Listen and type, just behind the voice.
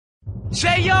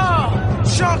J.R.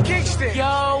 Sean Kingston.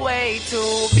 You're way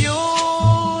too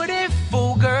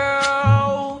beautiful,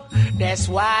 girl. That's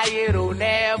why it'll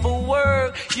never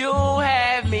work. You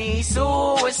have me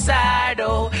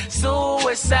suicidal,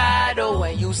 suicidal.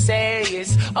 When you say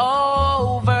it's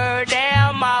over,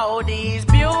 damn all these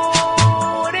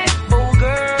beautiful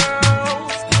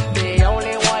girls, they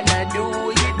only wanna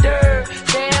do you dirt.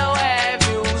 They'll have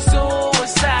you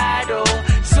suicidal,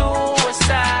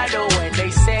 suicidal. When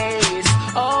they say it's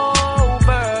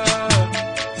over.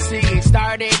 See, it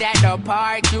started at the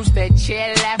park, used to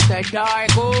chill after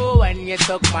dark. Ooh, when you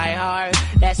took my heart,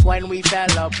 that's when we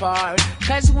fell apart.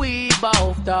 Cause we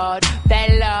both thought that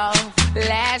love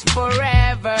lasts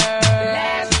forever,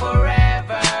 lasts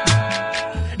forever.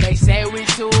 They say we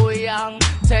too young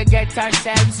to get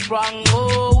ourselves sprung.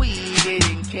 Oh, we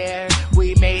didn't care,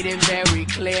 we made it very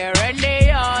clear. And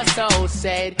they also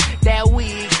said that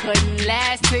we couldn't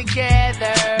last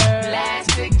together, last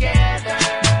together.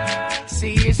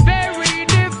 See, it's very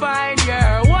divine,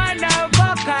 you're one of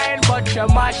a kind, but you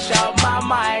mash up my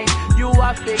mind. You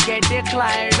have to get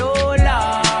declined, oh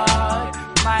Lord.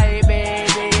 My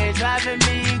baby is driving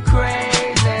me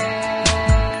crazy.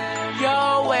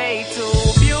 You're way too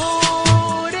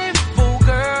beautiful,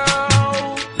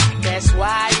 girl. That's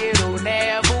why it'll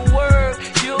never work.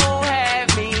 You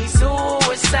have me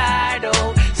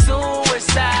suicidal,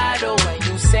 suicidal. When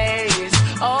you say it's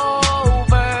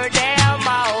over, damn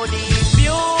all these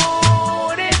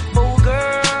beautiful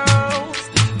girls,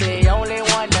 they only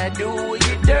wanna do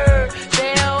you dirt.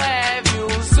 They'll have you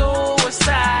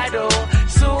suicidal,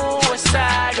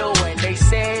 suicidal. When they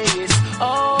say it's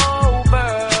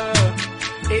over.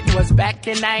 It was back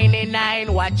in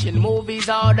 '99, watching movies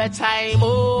all the time.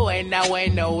 Ooh, and I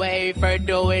went away for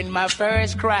doing my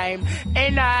first crime.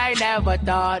 And I never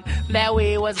thought that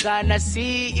we was gonna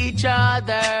see each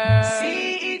other,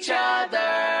 see each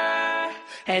other.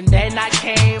 And then I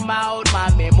came out,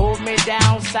 mommy moved me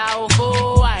down south.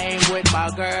 Oh, I ain't with my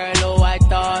girl who I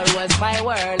thought was my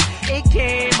world. It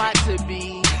came out to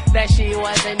be that she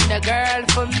wasn't the girl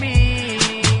for me,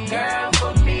 girl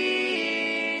for me.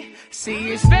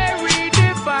 See, it's very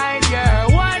divine, you're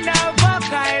one of a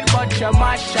kind, but you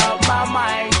mash up my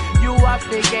mind. You have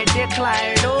to get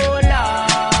declined, oh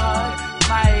Lord.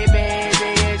 My baby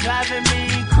is driving me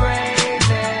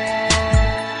crazy.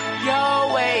 You're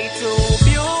way too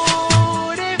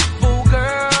beautiful,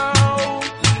 girl.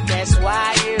 That's why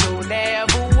it'll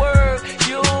never work.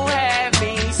 You have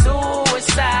me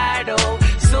suicidal,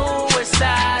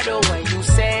 suicidal. When you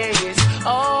say it's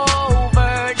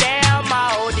over, damn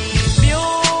all these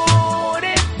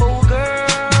beautiful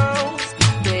girls,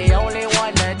 they only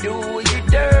wanna do you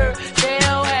dirt.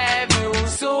 They'll have you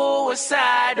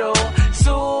suicidal,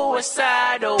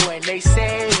 suicidal. When they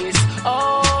say it's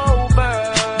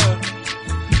over.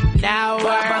 Now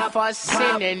we're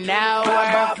fussing and now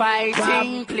we're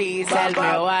fighting. Please tell me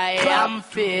why I'm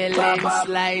feeling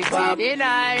slighted, and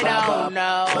I don't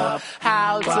know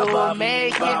how to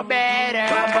make it better,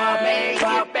 make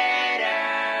it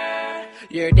better.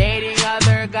 You're dating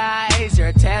other guys,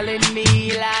 you're telling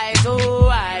me lies. Oh,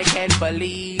 I can't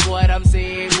believe what I'm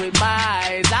seeing with my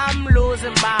eyes. I'm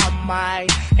losing my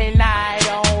mind, and I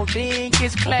don't think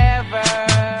it's clever,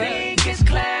 think it's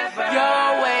clever.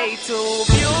 You're way too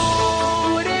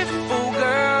beautiful,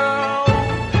 girl.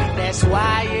 That's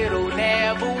why it'll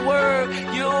never work.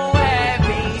 You have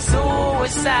me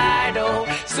suicidal,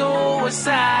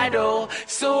 suicidal,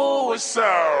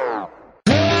 suicidal.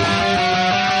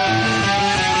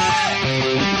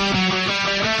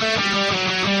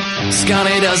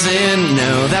 Scotty doesn't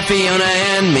know that Fiona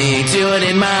and me do it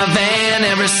in my van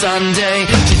every Sunday.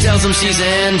 She tells him she's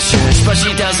in church, but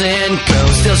she doesn't go.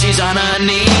 Still she's on her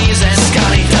knees, and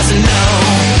Scotty doesn't know.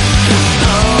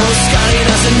 Oh, Scotty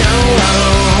doesn't know.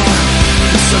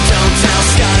 So don't tell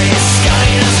Scotty.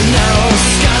 Scotty doesn't know.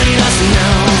 Scotty doesn't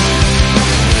know.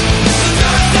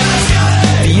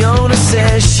 Fiona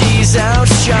says she's out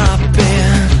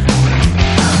shopping,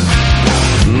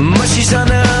 but she's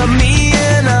under me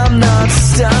and I'm not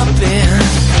stopping.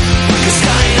 Cause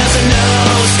Scotty doesn't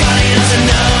know, Scotty doesn't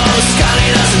know, Scotty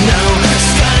doesn't know,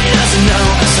 Scotty doesn't know.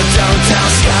 So don't tell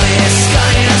Scotty,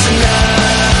 Scotty doesn't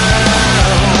know.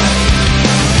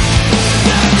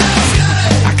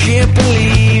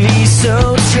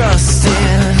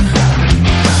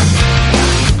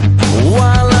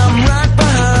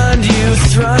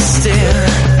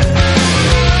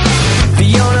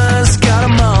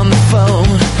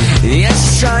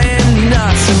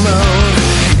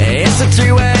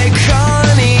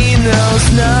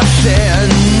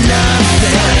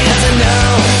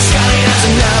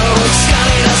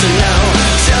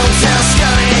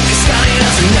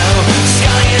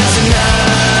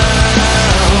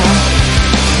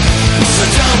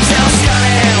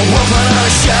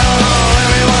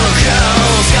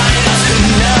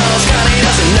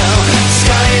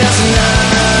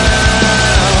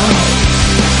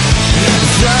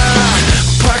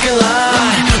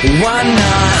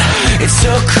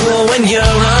 so cool when you're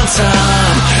on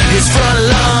top. His front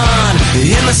lawn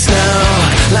in the snow,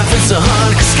 laughing so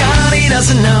hard 'cause Scotty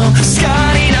doesn't know.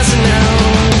 Scotty doesn't know.